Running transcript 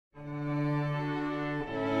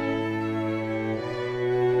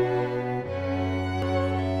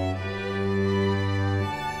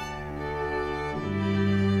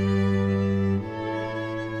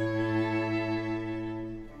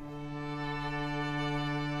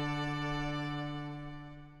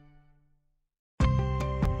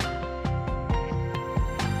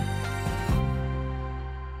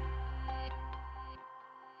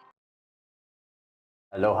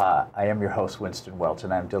Aloha, I am your host, Winston Welch,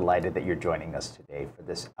 and I'm delighted that you're joining us today for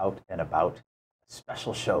this Out and About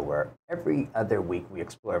special show where every other week we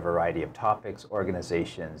explore a variety of topics,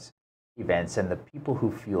 organizations, events, and the people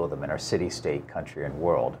who fuel them in our city, state, country, and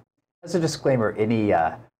world. As a disclaimer, any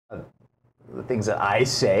of the things that I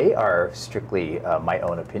say are strictly my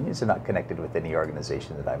own opinions and not connected with any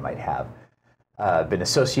organization that I might have been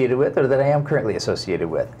associated with or that I am currently associated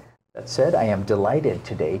with. That said, I am delighted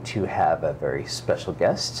today to have a very special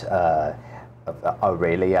guest,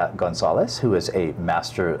 Aurelia Gonzalez, who is a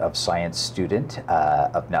Master of Science student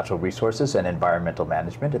of Natural Resources and Environmental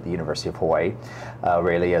Management at the University of Hawaii.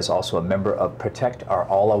 Aurelia is also a member of Protect Our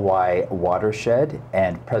Ala Wai Watershed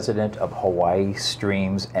and President of Hawaii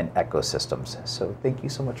Streams and Ecosystems. So thank you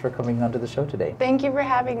so much for coming onto the show today. Thank you for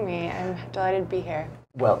having me. I'm delighted to be here.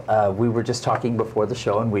 Well, we were just talking before the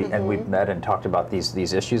show, and we've met and talked about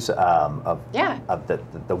these issues of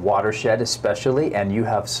the watershed, especially, and you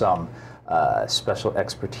have some special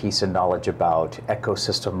expertise and knowledge about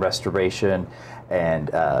ecosystem restoration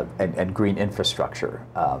and green infrastructure.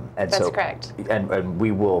 That's correct. And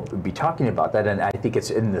we will be talking about that, and I think it's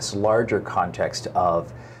in this larger context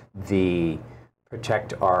of the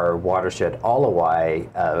Protect Our Watershed Ala Wai.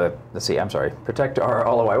 Protect Our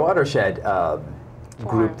Ala Wai Watershed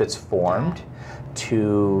group that's formed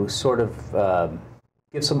to sort of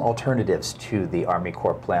give some alternatives to the Army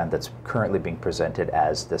Corps plan that's currently being presented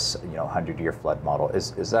as this 100-year flood model.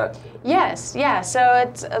 Is that? Yes, yeah. So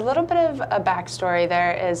it's a little bit of a backstory.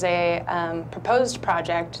 There is a proposed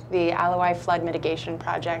project, the Ala Wai Flood Mitigation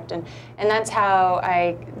Project, and that's how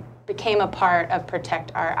I became a part of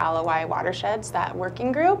Protect Our Ala Wai Watersheds, that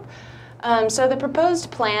working group. So the proposed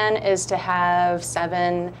plan is to have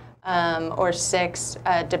 7 or 6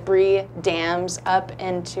 debris dams up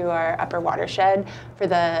into our upper watershed for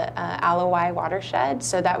the Ala Wai watershed.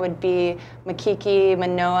 So that would be Makiki,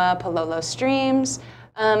 Manoa, Palolo streams.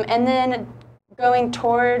 And then going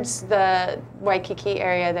towards the Waikiki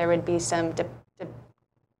area, there would be some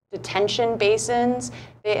detention basins.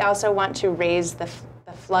 They also want to raise the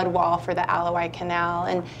flood wall for the Ala Wai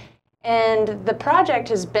Canal. And the project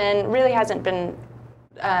hasn't been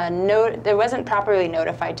it wasn't properly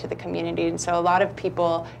notified to the community, and so a lot of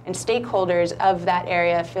people and stakeholders of that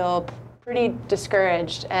area feel pretty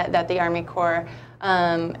discouraged that the Army Corps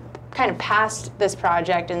kind of passed this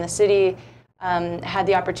project, and the city had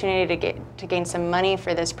the opportunity to gain some money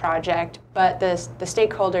for this project, but the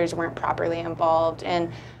stakeholders weren't properly involved.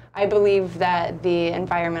 And I believe that the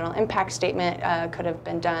environmental impact statement could have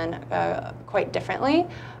been done quite differently.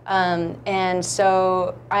 And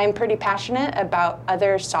so I'm pretty passionate about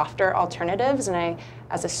other softer alternatives. And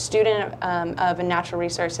as a student of natural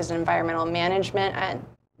resources and environmental management,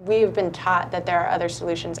 we've been taught that there are other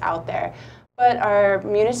solutions out there. But our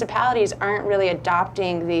municipalities aren't really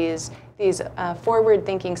adopting these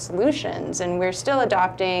forward-thinking solutions. And we're still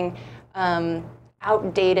adopting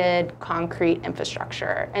outdated concrete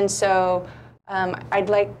infrastructure. And so I'd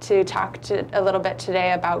like to talk a little bit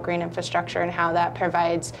today about green infrastructure and how that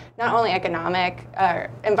provides not only economic,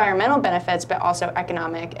 environmental benefits, but also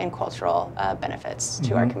economic and cultural benefits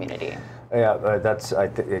to our community. Yeah, it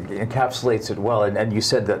encapsulates it well. And you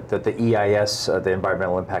said that the EIS, the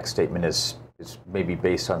environmental impact statement, is maybe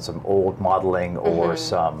based on some old modeling or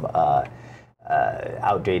some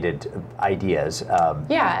outdated ideas.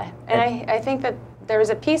 Yeah, and I think that there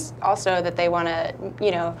was a piece also that they want to,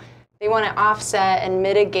 they want to offset and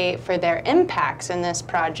mitigate for their impacts in this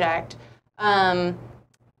project. And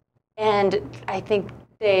I think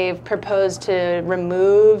they've proposed to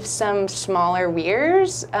remove some smaller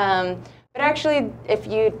weirs. But actually, if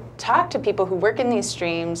you talk to people who work in these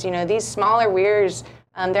streams, these smaller weirs,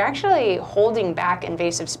 they're actually holding back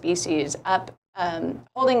invasive species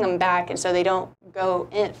holding them back, and so they don't go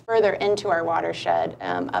further into our watershed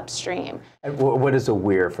upstream. And what is a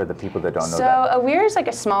weir for the people that don't know that? So a weir is like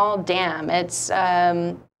a small dam. It's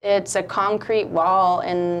a concrete wall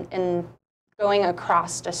in going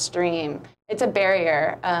across a stream. It's a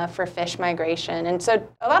barrier for fish migration, and so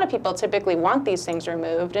a lot of people typically want these things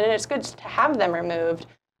removed, and it's good to have them removed.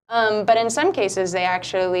 But in some cases, they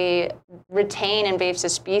actually retain invasive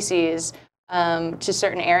species to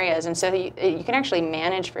certain areas, and so you can actually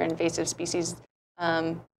manage for invasive species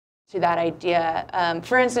to that idea.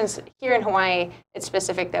 For instance, here in Hawaii, it's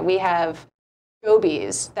specific that we have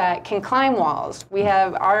gobies that can climb walls. We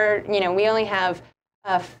have we only have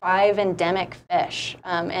 5 endemic fish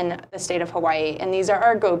in the state of Hawaii, and these are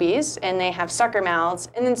our gobies, and they have sucker mouths,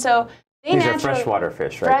 and then so these are freshwater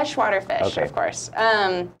fish, right? Freshwater fish, okay. Of course.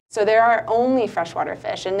 So there are only freshwater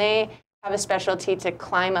fish, and they have a specialty to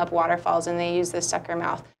climb up waterfalls, and they use the sucker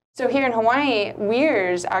mouth. So here in Hawaii,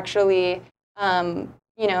 weirs actually,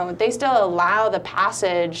 they still allow the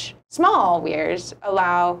passage, small weirs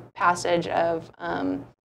allow passage of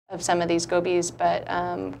some of these gobies, but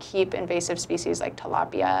keep invasive species like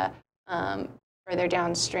tilapia further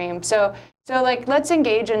downstream. So like, let's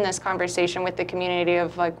engage in this conversation with the community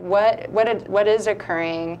of like what is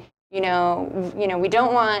occurring. We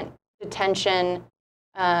don't want detention.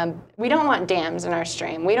 We don't want dams in our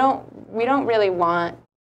stream. We don't really want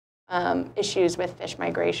issues with fish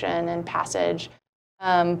migration and passage.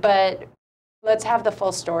 But let's have the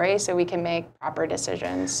full story so we can make proper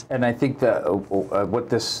decisions. And I think that what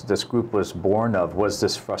this group was born of was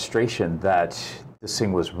this frustration that this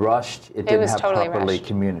thing was rushed. It didn't have totally properly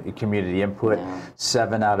rushed. community input. No.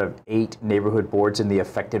 7 out of 8 neighborhood boards in the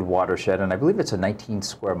affected watershed, and I believe it's a 19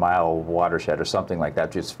 square mile watershed or something like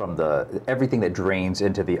that, just from everything that drains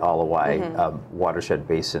into the Ala Wai watershed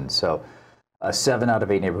basin. So 7 out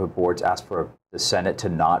of 8 neighborhood boards asked for the Senate to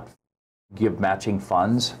not give matching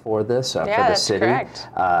funds for this for the city. Correct.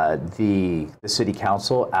 The city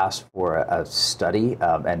council asked for a study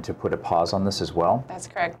and to put a pause on this as well. That's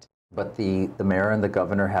correct. But the mayor and the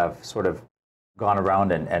governor have sort of gone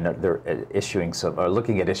around and they're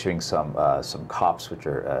looking at issuing some COPs, which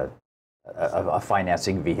are a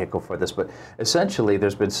financing vehicle for this. But essentially,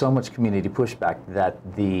 there's been so much community pushback that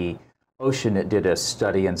the ocean did a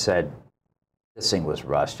study and said this thing was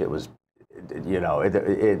rushed. It was, and we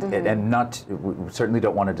certainly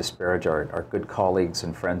don't want to disparage our good colleagues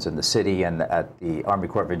and friends in the city and at the Army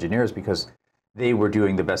Corps of Engineers, because they were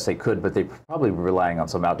doing the best they could, but they probably were relying on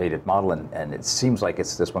some outdated model, and it seems like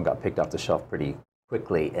this one got picked off the shelf pretty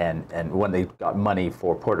quickly, and when they got money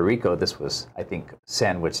for Puerto Rico, this was, I think,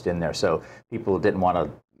 sandwiched in there. So people didn't want to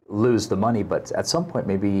lose the money, but at some point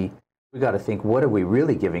maybe we got to think, what are we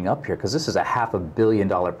really giving up here? Because this is a $500 million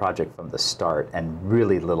project from the start and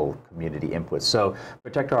really little community input. So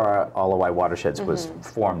Protect Our Ala Wai Watersheds was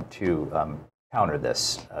formed to counter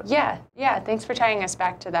this. Yeah. Thanks for tying us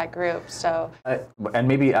back to that group. So, and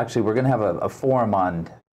maybe actually we're going to have a forum on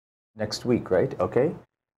next week, right? Okay.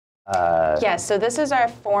 Yeah. So this is our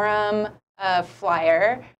forum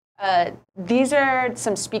flyer. These are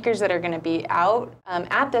some speakers that are going to be out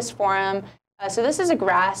at this forum. So this is a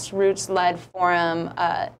grassroots-led forum.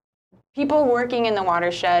 People working in the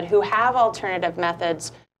watershed who have alternative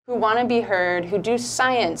methods, who want to be heard, who do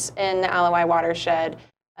science in the Ala Wai watershed.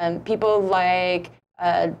 People like,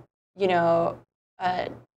 our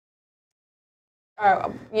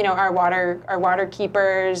water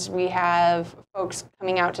keepers. We have folks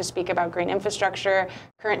coming out to speak about green infrastructure,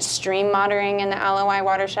 current stream monitoring in the Ala Wai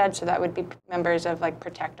watershed. So that would be members of like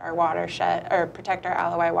Protect Our Watershed or Protect Our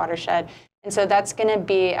Ala Wai Watershed. And so that's going to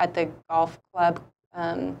be at the golf club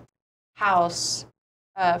house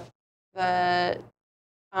on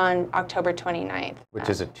October 29th. Which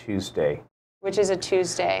is a Tuesday.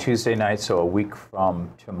 Tuesday night, so a week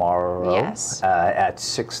from tomorrow. Yes. At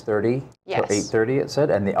 6:30 yes. to 8:30, it said,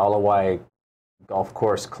 and the Ala Wai Golf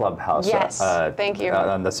Course Clubhouse. Yes, thank you.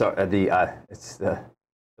 It's the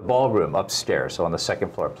ballroom upstairs, so on the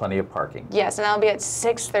second floor, plenty of parking. Yes, and that'll be at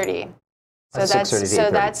 6:30. So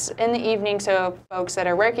that's in the evening, so folks that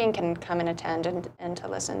are working can come and attend and to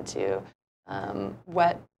listen to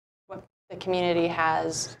what the community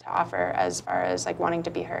has to offer as far as like wanting to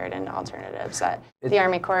be heard and alternatives that the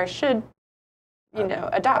Army Corps should,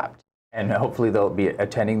 adopt. And hopefully they'll be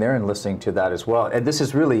attending there and listening to that as well. And this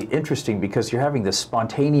is really interesting because you're having this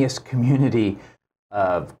spontaneous community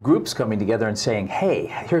of groups coming together and saying, hey,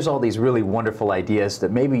 here's all these really wonderful ideas that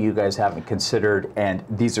maybe you guys haven't considered, and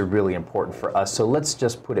these are really important for us, so let's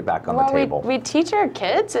just put it back on the table. We teach our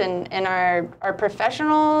kids and our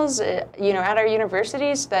professionals, at our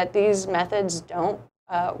universities, that these methods don't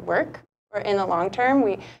work or in the long term.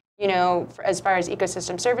 We, as far as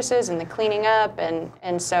ecosystem services and the cleaning up,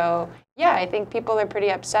 and so, yeah, I think people are pretty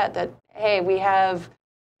upset that, hey,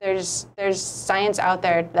 there's science out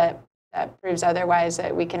there that proves otherwise,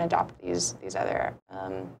 that we can adopt these other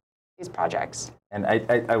these projects. And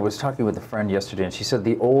I was talking with a friend yesterday, and she said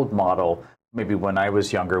the old model, maybe when I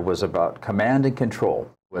was younger, was about command and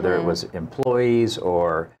control, whether it was employees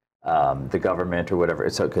or the government or whatever.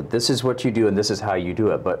 It's okay, this is what you do and this is how you do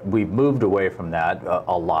it. But we've moved away from that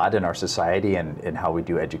a lot in our society and how we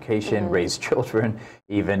do education, raise children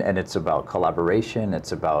even, and it's about collaboration,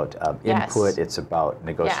 it's about input, it's about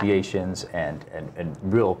negotiations and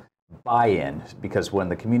real buy-in, because when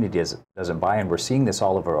the community doesn't buy in, we're seeing this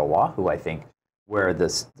all over Oahu, I think, where the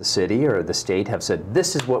city or the state have said,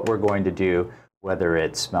 this is what we're going to do, whether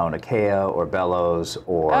it's Mauna Kea or Bellows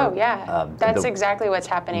or... Oh, yeah. That's exactly what's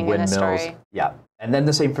happening in this story. Yeah. And then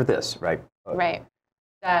the same for this, right? Right.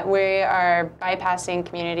 that we are bypassing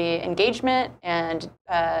community engagement and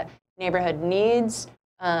neighborhood needs.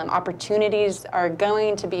 Opportunities are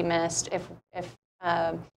going to be missed if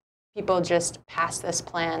people just pass this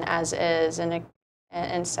plan as is, and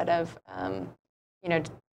instead of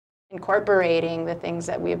incorporating the things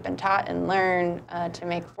that we've been taught and learned to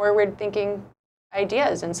make forward-thinking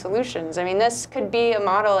ideas and solutions. I mean, this could be a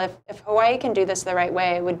model. If Hawaii can do this the right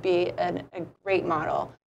way, it would be a great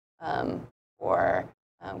model for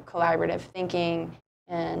collaborative thinking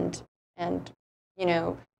and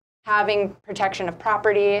having protection of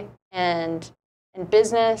property and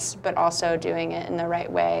business, but also doing it in the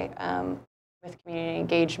right way with community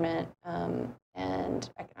engagement and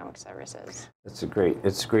economic services. It's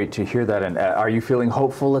great to hear that. And are you feeling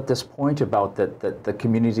hopeful at this point about that the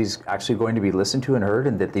community is actually going to be listened to and heard,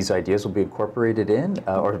 and that these ideas will be incorporated in,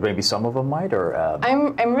 or maybe some of them might? Or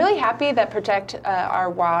I'm really happy that Protect Our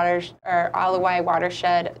Waters, or Ala Wai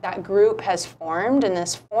Watershed, that group has formed, and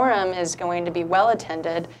this forum is going to be well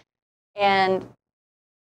attended.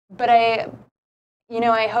 But I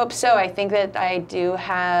hope so. I think that I do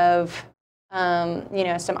have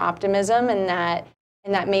some optimism, and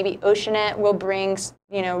that maybe Oceanit will bring,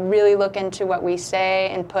 really look into what we say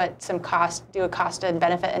and put some do a cost and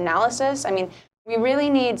benefit analysis. I mean, we really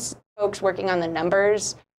need folks working on the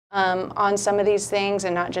numbers on some of these things,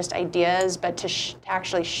 and not just ideas, but to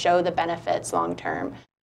actually show the benefits long term.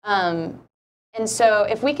 And so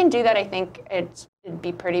if we can do that, I think it'd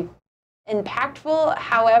be pretty impactful.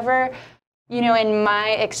 However, in my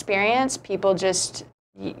experience, people just,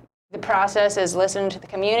 the process is listen to the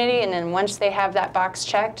community, and then once they have that box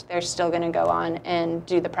checked, they're still going to go on and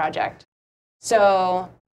do the project. So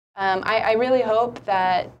I really hope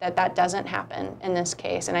that doesn't happen in this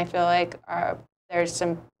case, and I feel like there's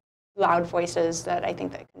some loud voices that I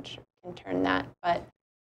think that can turn that. But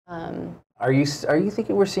are you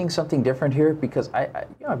thinking we're seeing something different here? Because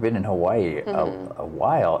I've been in Hawaii a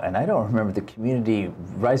while, and I don't remember the community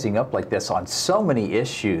rising up like this on so many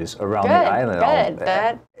issues around the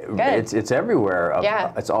island. Good. It's everywhere.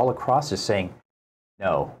 Yeah. It's all across, just saying,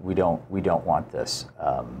 no, we don't want this.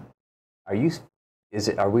 Are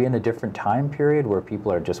we in a different time period where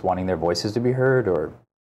people are just wanting their voices to be heard, or?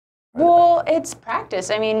 Well, it's practice.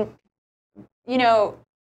 I mean,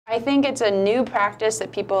 I think it's a new practice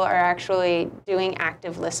that people are actually doing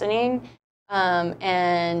active listening,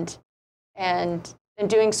 and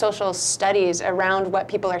doing social studies around what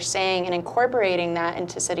people are saying and incorporating that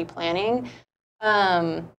into city planning.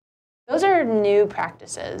 Those are new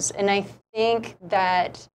practices, and I think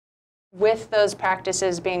that with those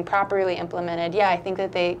practices being properly implemented, I think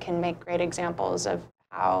that they can make great examples of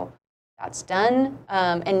how that's done,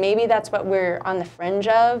 and maybe that's what we're on the fringe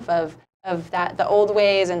of that, the old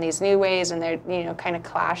ways and these new ways, and they're kind of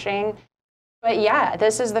clashing. But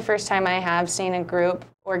this is the first time I have seen a group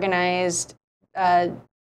organized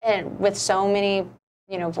and with so many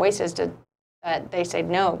voices that they say,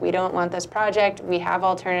 no, we don't want this project. We have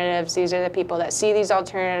alternatives. These are the people that see these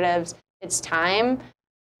alternatives. It's time.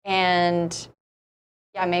 And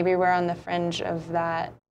maybe we're on the fringe of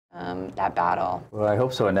that battle. Well, I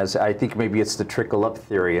hope so. And I think maybe it's the trickle up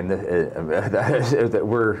theory, and that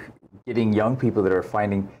we're getting young people that are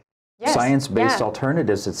finding science-based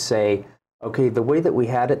alternatives that say, okay, the way that we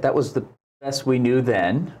had it, that was the best we knew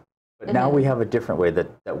then, but now we have a different way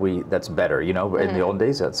that's better. In the old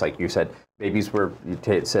days, it's like you said, babies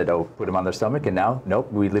said, oh, put them on their stomach, and now,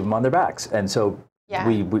 nope, we leave them on their backs. And so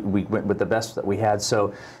we went with the best that we had.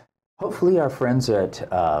 So hopefully our friends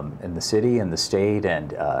in the city and the state and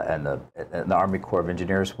the Army Corps of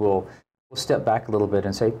Engineers will step back a little bit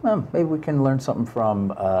and say, maybe we can learn something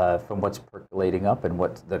from what's percolating up and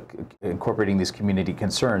incorporating these community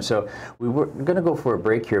concerns. So we're going to go for a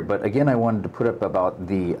break here, but again, I wanted to put up about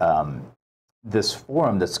this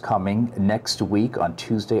forum that's coming next week on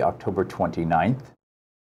Tuesday, October 29th.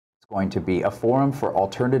 It's going to be a forum for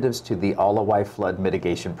alternatives to the Ala Wai Flood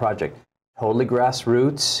Mitigation Project. Totally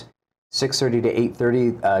grassroots, 6:30 to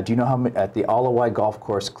 8:30. Do you know how at the Ala Wai Golf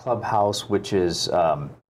Course Clubhouse, which is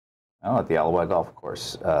at the Ala Wai Golf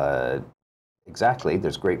Course, exactly.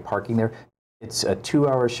 There's great parking there. It's a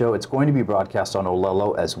 2-hour show. It's going to be broadcast on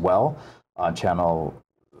Olelo as well, on channel,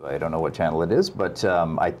 I don't know what channel it is, but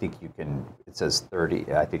I think it says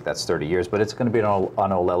 30, I think that's 30 years, but it's going to be on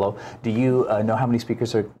Olelo. Do you know how many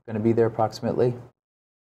speakers are going to be there approximately?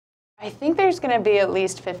 I think there's going to be at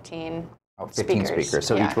least 15. 15 speakers.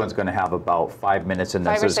 So each one's going to have about 5 minutes, and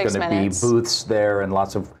then there's going to be booths there and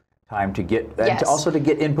lots of time to get, and also to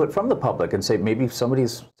get input from the public and say, maybe if somebody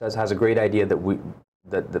has a great idea that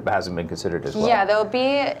that hasn't been considered as well? Yeah, there'll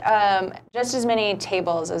be just as many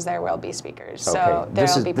tables as there will be speakers. Okay. So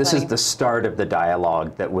This is the start of the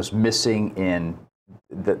dialogue that was missing in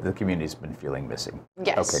the community's been feeling missing.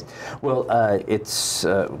 Yes. Okay. Well, it's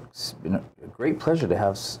been a great pleasure to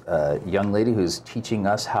have a young lady who's teaching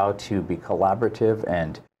us how to be collaborative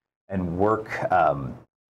and work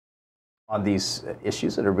on these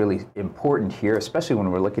issues that are really important here, especially when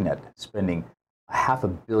we're looking at spending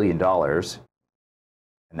 $500 million,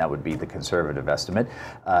 and that would be the conservative estimate,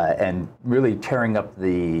 and really tearing up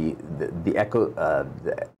the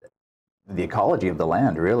ecology of the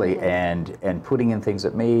land, really, and putting in things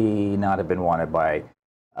that may not have been wanted by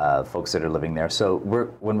folks that are living there. So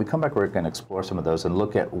when we come back, we're going to explore some of those and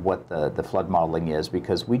look at what the flood modeling is,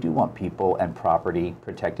 because we do want people and property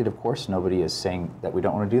protected. Of course, nobody is saying that we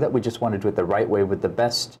don't want to do that. We just want to do it the right way with the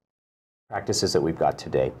best practices that we've got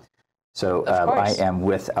today. So I am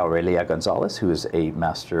with Aurelia Gonzalez, who is a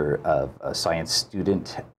Master of Science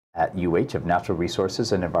student at UH of Natural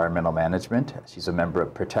Resources and Environmental Management. She's a member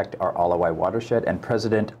of Protect Our Ala Wai Watershed and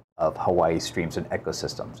president of Hawaii Streams and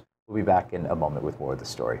Ecosystems. We'll be back in a moment with more of the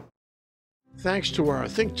story. Thanks to our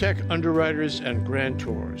Think Tech underwriters and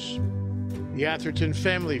grantors, the Atherton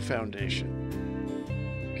Family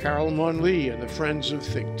Foundation, Carol Mon-Lee and the Friends of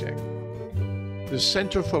Think Tech, the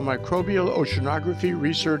Center for Microbial Oceanography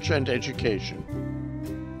Research and Education,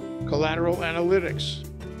 Collateral Analytics,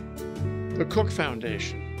 the Cook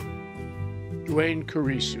Foundation, Dwayne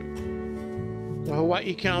Carisu, the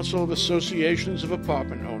Hawaii Council of Associations of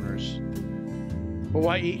Apartment Owners,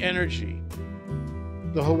 Hawaii Energy,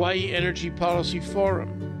 the Hawaii Energy Policy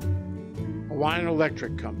Forum, Hawaiian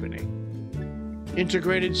Electric Company,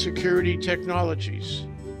 Integrated Security Technologies,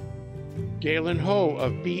 Galen Ho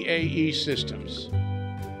of BAE Systems,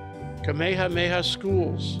 Kamehameha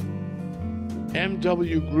Schools,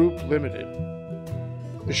 MW Group Limited,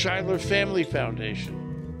 the Schuyler Family Foundation,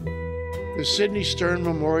 the Sidney Stern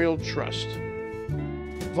Memorial Trust,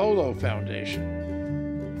 Volo Foundation,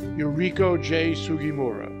 Yuriko J.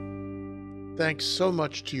 Sugimura. Thanks so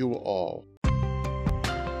much to you all.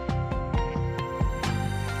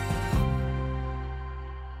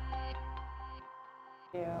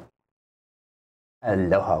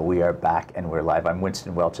 Aloha, we are back and we're live. I'm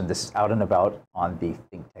Winston Welch, and this is Out and About on the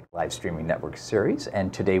Think Tech Live Streaming Network series.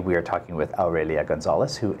 And today we are talking with Aurelia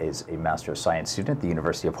Gonzalez, who is a Master of Science student at the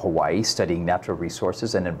University of Hawaii studying natural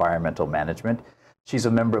resources and environmental management. She's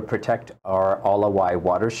a member of Protect Our Ala Wai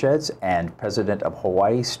Watersheds and president of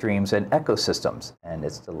Hawaii Streams and Ecosystems. And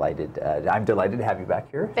I'm delighted to have you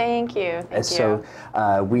back here. Thank you. So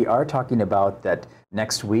we are talking about that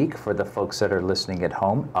next week for the folks that are listening at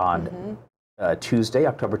home on Tuesday,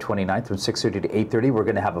 October 29th from 6:30 to 8:30. We're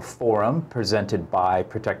going to have a forum presented by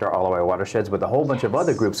Protect Our Ala Wai Watersheds with a whole bunch of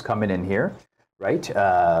other groups coming in here, right?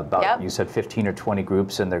 You said 15 or 20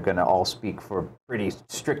 groups, and they're going to all speak for a pretty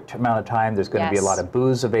strict amount of time. There's going to be a lot of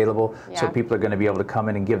booze available, so people are going to be able to come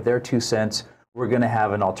in and give their 2 cents. We're going to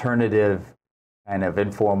have an alternative kind of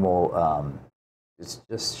informal it's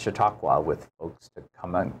just Chautauqua with folks to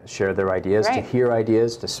come and share their ideas, to hear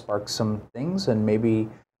ideas, to spark some things, and maybe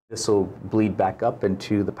this will bleed back up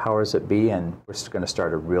into the powers that be, and we're just going to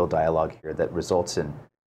start a real dialogue here that results in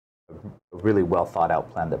a really well thought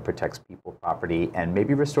out plan that protects people, property, and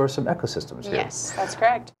maybe restores some ecosystems here. Yes, that's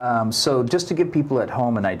correct. So just to give people at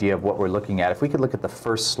home an idea of what we're looking at, if we could look at the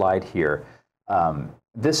first slide here,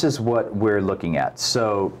 this is what we're looking at.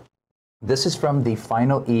 So this is from the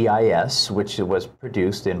final EIS, which was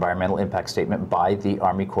produced, the Environmental Impact Statement, by the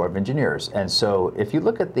Army Corps of Engineers. And so if you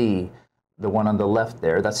look at the one on the left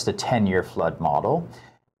there, that's the 10-year flood model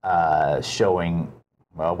showing,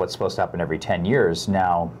 well, what's supposed to happen every 10 years.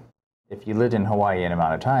 Now, if you lived in Hawaii an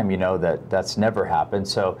amount of time, you know that that's never happened.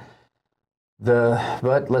 So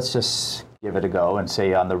but let's just give it a go and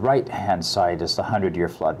say on the right-hand side is the 100-year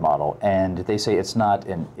flood model. And they say it's not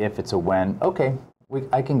an if, it's a when. Okay,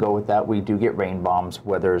 I can go with that. We do get rain bombs.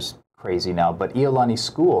 Weather's crazy now. But Iolani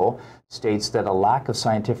School states that a lack of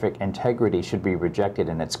scientific integrity should be rejected,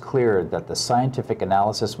 and it's clear that the scientific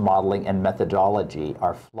analysis, modeling, and methodology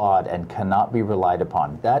are flawed and cannot be relied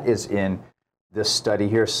upon. That is in this study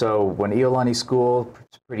here. So when Iolani School,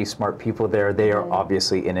 pretty smart people there, they are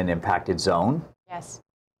obviously in an impacted zone. Yes.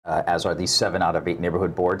 As are these 7 out of 8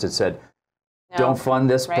 neighborhood boards. It said, don't fund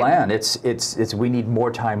this plan. It's we need more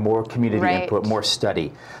time, more community input, more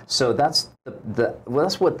study. So that's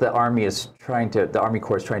that's what the Army is the Army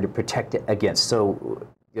Corps is trying to protect against. So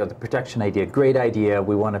the protection idea, great idea.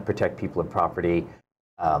 We want to protect people and property.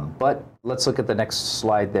 But let's look at the next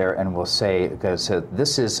slide there, and we'll say, because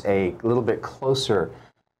this is a little bit closer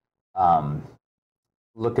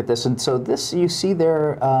look at this. And so this, you see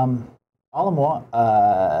there,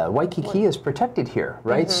 Waikiki is protected here,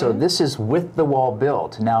 right? So this is with the wall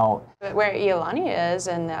built. Now, but where Iolani is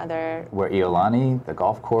and the other... Where Iolani, the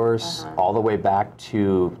golf course, all the way back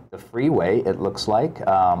to the freeway, it looks like,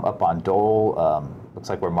 up on Dole, looks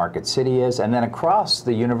like where Market City is, and then across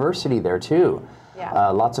the university there too. Yeah.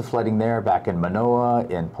 Lots of flooding there, back in Manoa,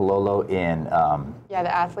 in Pololo, in... yeah,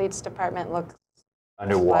 the athletes department looks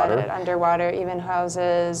underwater. flooded, underwater, even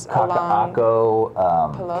houses Kaka'ako,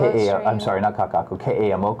 along I'm sorry, not Kaka'ako,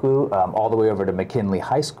 Ke'eamoku, all the way over to McKinley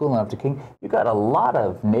High School and up to King. You've got a lot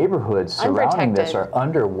of neighborhoods surrounding this are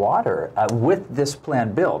underwater with this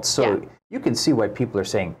plan built. So you can see why people are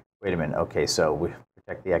saying, wait a minute, okay, so we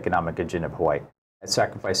protect the economic engine of Hawaii. It's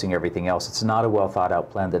sacrificing everything else. It's not a well thought out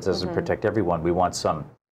plan that doesn't protect everyone. We want some,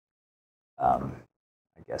 I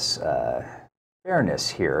guess, fairness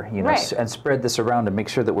here, you know, and spread this around to make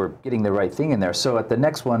sure that we're getting the right thing in there. So at the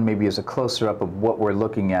next one, maybe is a closer up of what we're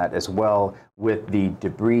looking at as well with the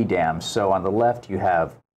debris dams. So on the left, you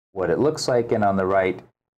have what it looks like, and on the right,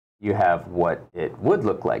 you have what it would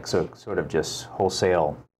look like. So sort of just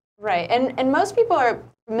wholesale. Right, and most people are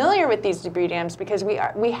familiar with these debris dams because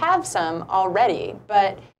we have some already,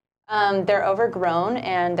 but they're overgrown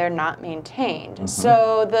and they're not maintained.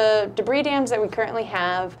 So the debris dams that we currently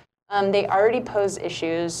have, they already pose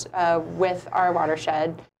issues with our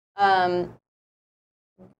watershed. And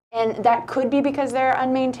that could be because they're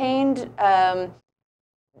unmaintained.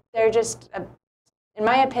 They're just, in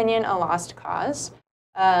my opinion, a lost cause.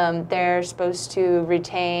 They're supposed to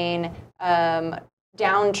retain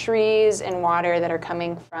down trees and water that are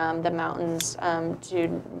coming from the mountains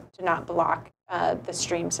to not block the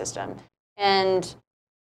stream system. And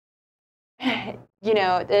you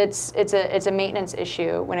know, it's a maintenance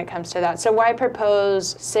issue when it comes to that. So why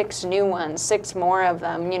propose 6 new ones, 6 more of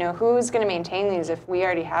them? You know, who's going to maintain these if we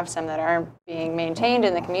already have some that aren't being maintained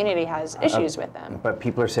and the community has issues with them? But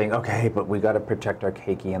people are saying, okay, but we got to protect our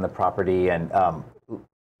keiki and the property and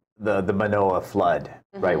the Manoa flood,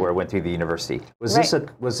 right, where it went through the university. Was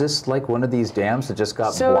this like one of these dams that just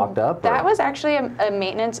got blocked up? That was actually a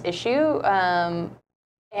maintenance issue.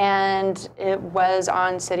 And it was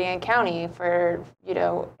on city and county for, you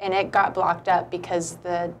know, and it got blocked up because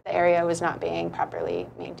the area was not being properly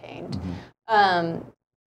maintained. And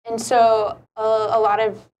so a lot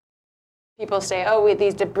of people say, oh,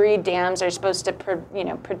 these debris dams are supposed to,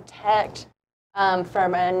 protect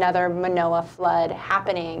from another Manoa flood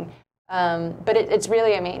happening. But it's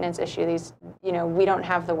really a maintenance issue. These, you know, we don't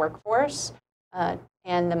have the workforce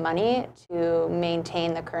and the money to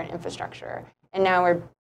maintain the current infrastructure. And now we're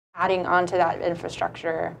adding on to that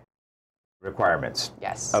infrastructure requirements.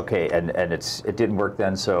 Yes. Okay, and it didn't work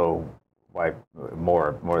then, so why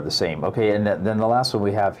more of the same? Okay, and then the last one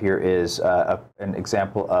we have here is an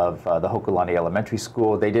example of the Hokulani Elementary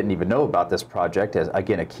School. They didn't even know about this project as,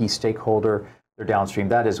 again, a key stakeholder. They're downstream.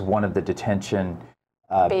 That is one of the detention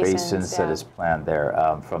basins that is planned there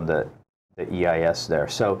from the EIS there.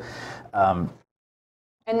 So. And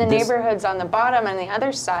the neighborhoods on the bottom and the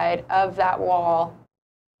other side of that wall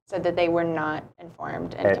said that they were not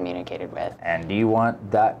informed and communicated with. And do you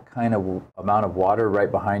want that kind of amount of water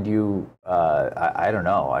right behind you? I don't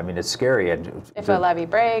know. I mean, it's scary. If a levee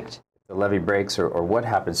breaks. The levee breaks or what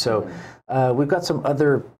happens. So we've got some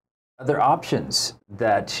other options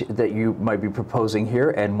that you might be proposing here,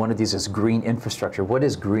 and one of these is green infrastructure. What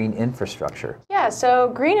is green infrastructure? Yeah, so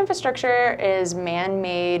green infrastructure is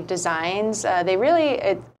man-made designs. They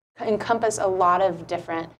really encompass a lot of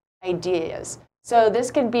different ideas. So this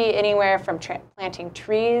could be anywhere from planting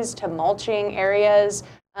trees to mulching areas,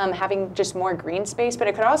 having just more green space, but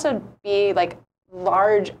it could also be like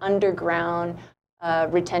large underground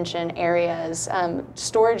retention areas,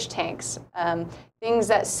 storage tanks, things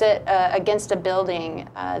that sit against a building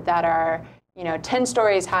that are, 10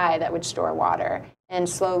 stories high that would store water and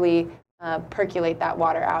slowly percolate that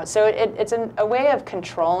water out. So it's a way of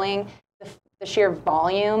controlling the sheer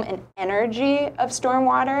volume and energy of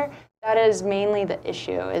stormwater. That is mainly the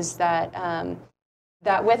issue, is that,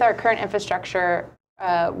 that with our current infrastructure,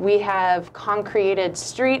 we have concreted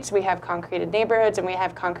streets, we have concreted neighborhoods, and we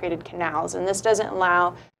have concreted canals. And this doesn't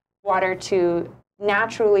allow water to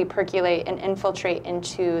naturally percolate and infiltrate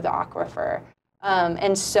into the aquifer.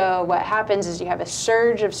 And so what happens is you have a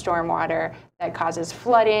surge of stormwater that causes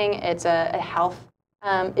flooding. It's a health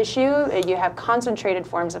issue. You have concentrated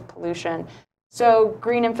forms of pollution. So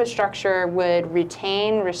green infrastructure would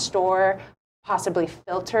retain, restore, possibly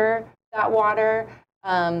filter that water.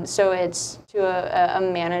 So it's to a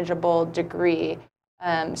manageable degree.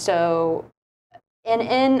 So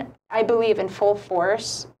I believe in full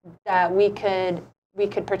force that we could we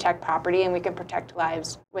could protect property and we can protect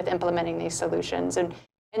lives with implementing these solutions. And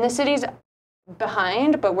the city's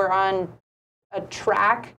behind, but we're on a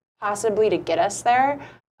track possibly to get us there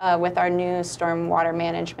with our new stormwater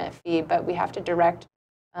management fee. But we have to direct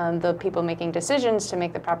the people making decisions to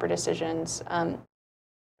make the proper decisions.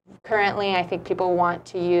 Currently, I think people want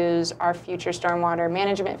to use our future stormwater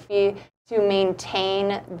management fee to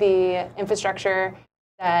maintain the infrastructure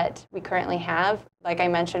that we currently have. Like I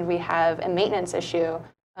mentioned, we have a maintenance issue.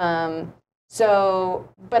 But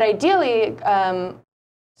ideally,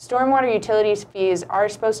 stormwater utilities fees are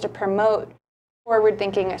supposed to promote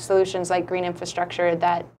forward-thinking solutions like green infrastructure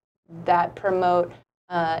that promote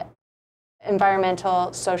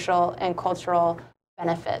environmental, social, and cultural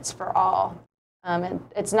benefits for all. And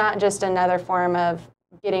it's not just another form of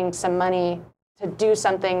getting some money to do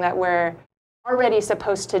something that we're already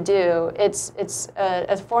supposed to do. It's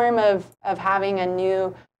a form of having a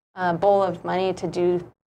new bowl of money to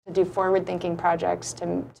do forward-thinking projects,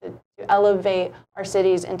 to elevate our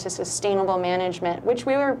cities into sustainable management, which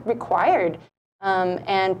we were required.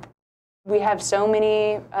 And we have so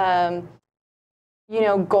many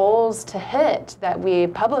goals to hit that we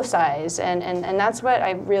publicize, and that's what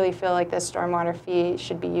I really feel like this stormwater fee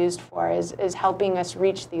should be used for, is helping us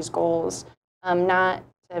reach these goals, not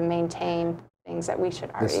to maintain things that we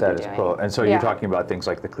should already be doing. Quo. And so you're talking about things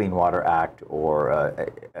like the Clean Water Act or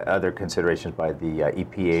other considerations by the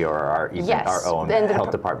EPA or our own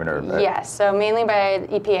health department? Yes, so mainly by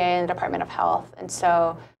the EPA and the Department of Health. And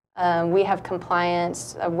so we have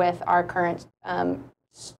compliance with our current,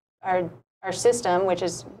 our system, which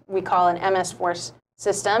is, we call an MS4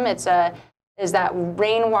 system. Is that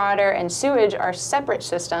rainwater and sewage are separate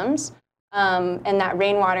systems. And that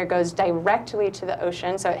rainwater goes directly to the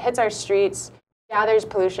ocean. So it hits our streets, gathers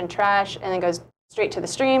pollution trash, and then goes straight to the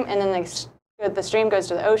stream. And then the stream goes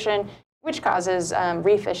to the ocean, which causes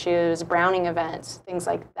reef issues, browning events, things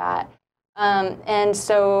like that. And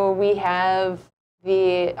so we have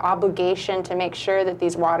the obligation to make sure that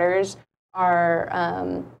these waters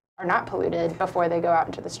are not polluted before they go out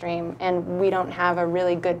into the stream. And we don't have a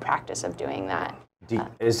really good practice of doing that.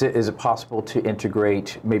 Is it possible to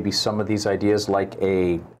integrate maybe some of these ideas, like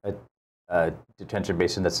a detention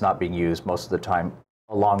basin that's not being used most of the time,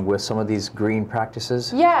 along with some of these green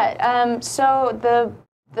practices? Yeah, so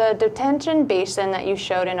the detention basin that you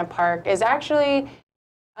showed in a park is actually,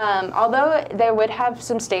 although they would have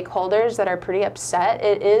some stakeholders that are pretty upset,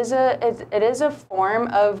 it is a form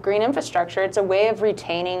of green infrastructure. It's a way of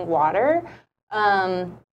retaining water.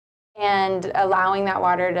 And allowing that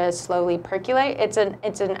water to slowly percolate. It's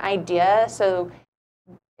an idea, so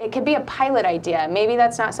it could be a pilot idea. Maybe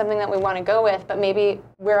that's not something that we want to go with, but maybe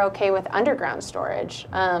we're okay with underground storage.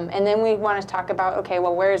 And then we want to talk about, okay,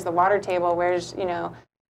 well, where's the water table? Where's,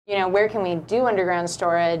 where can we do underground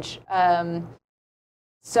storage?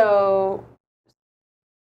 So,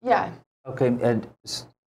 yeah. Okay, and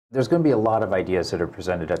there's going to be a lot of ideas that are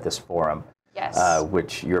presented at this forum. Yes.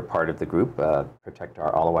 Which you're part of the group, Protect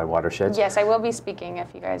Our Ala Wai Watershed. Yes, I will be speaking.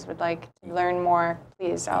 If you guys would like to learn more,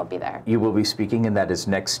 please, I'll be there. You will be speaking, and that is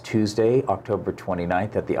next Tuesday, October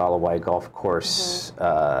 29th, at the Ala Wai Golf Course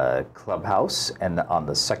Clubhouse, and on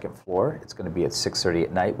the second floor. It's going to be at 6:30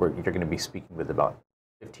 at night, where you're going to be speaking with about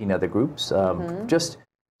 15 other groups, just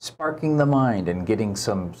sparking the mind and getting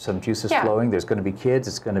some juices flowing. There's going to be kids.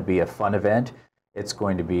 It's going to be a fun event. It's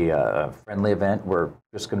going to be a friendly event. We're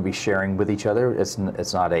just going to be sharing with each other. It's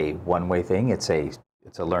not a one-way thing. It's a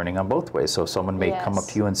learning on both ways. So someone may come up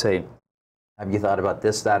to you and say, have you thought about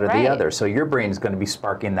this, that, or the other? So your brain is going to be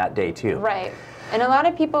sparking that day too. Right. And a lot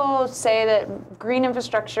of people say that green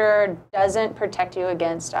infrastructure doesn't protect you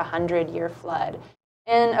against a 100-year flood.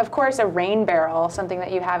 And of course, a rain barrel, something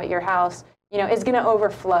that you have at your house, is going to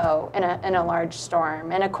overflow in a large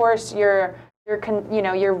storm. And of course, your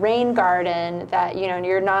rain garden that,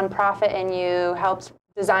 your nonprofit and you helps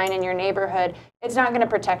design in your neighborhood, it's not going to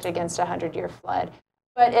protect against a 100-year flood.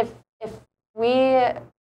 But if we,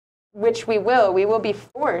 which we will be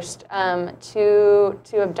forced to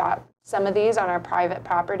adopt some of these on our private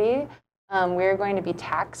property. We're going to be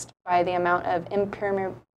taxed by the amount of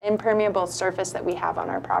impermeable surface that we have on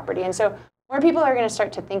our property. And so more people are going to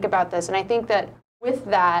start to think about this. And I think that with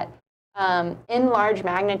that, in large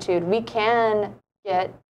magnitude, we can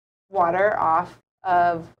get water off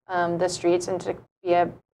of the streets and to be a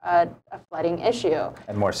flooding issue.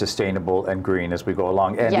 And more sustainable and green as we go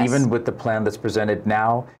along. And even with the plan that's presented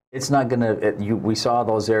now, it's not going to, we saw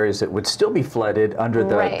those areas that would still be flooded under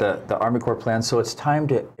the Army Corps plan. So it's time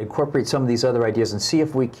to incorporate some of these other ideas and see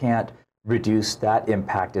if we can't reduce that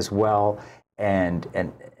impact as well and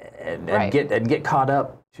and get caught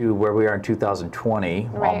up to where we are in 2020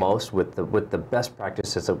 almost with the best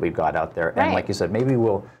practices that we've got out there. And like you said, maybe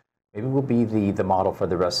we'll be the model for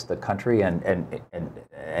the rest of the country and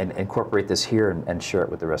incorporate this here and share it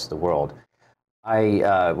with the rest of the world.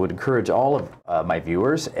 I would encourage all of my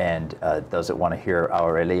viewers and those that want to hear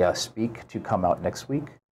Aurelia speak to come out next week,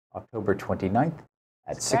 October 29th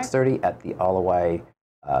at 6:30 at the Ala Wai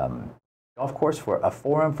Golf Course for a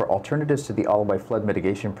forum for alternatives to the Ala Wai Flood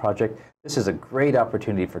Mitigation Project. This is a great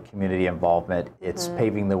opportunity for community involvement. It's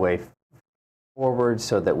paving the way forward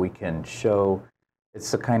so that we can show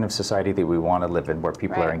it's the kind of society that we want to live in, where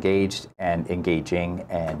people are engaged and engaging.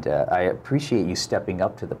 And I appreciate you stepping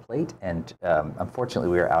up to the plate. And unfortunately,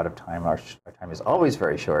 we are out of time. Our time is always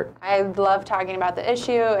very short. I love talking about the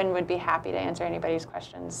issue and would be happy to answer anybody's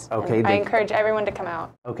questions. Okay. I encourage everyone to come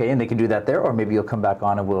out. Okay, and they can do that there, or maybe you'll come back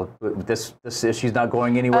on and this issue's not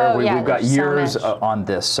going anywhere. We've got years on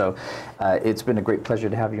this. So it's been a great pleasure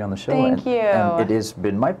to have you on the show. Thank you. And it has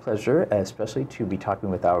been my pleasure, especially to be talking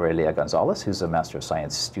with Aurelia Gonzalez, who's a Master of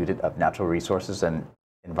Science student of Natural Resources and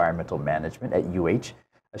Environmental Management at UH.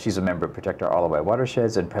 She's a member of Protect Our Ala Wai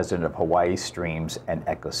Watersheds and president of Hawaii Streams and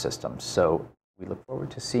Ecosystems. So we look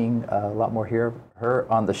forward to seeing a lot more her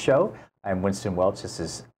on the show. I'm Winston Welch. This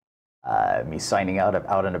is me signing out of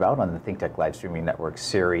Out and About on the ThinkTech Live Streaming Network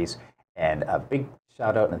series. And a big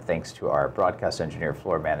shout out and thanks to our broadcast engineer,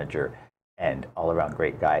 floor manager, and all-around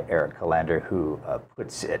great guy, Eric Calander, who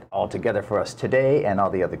puts it all together for us today, and all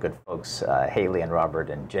the other good folks, Haley and Robert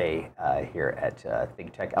and Jay here at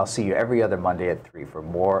ThinkTech. I'll see you every other Monday at 3 for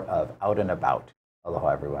more of Out and About. Aloha,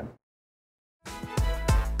 everyone.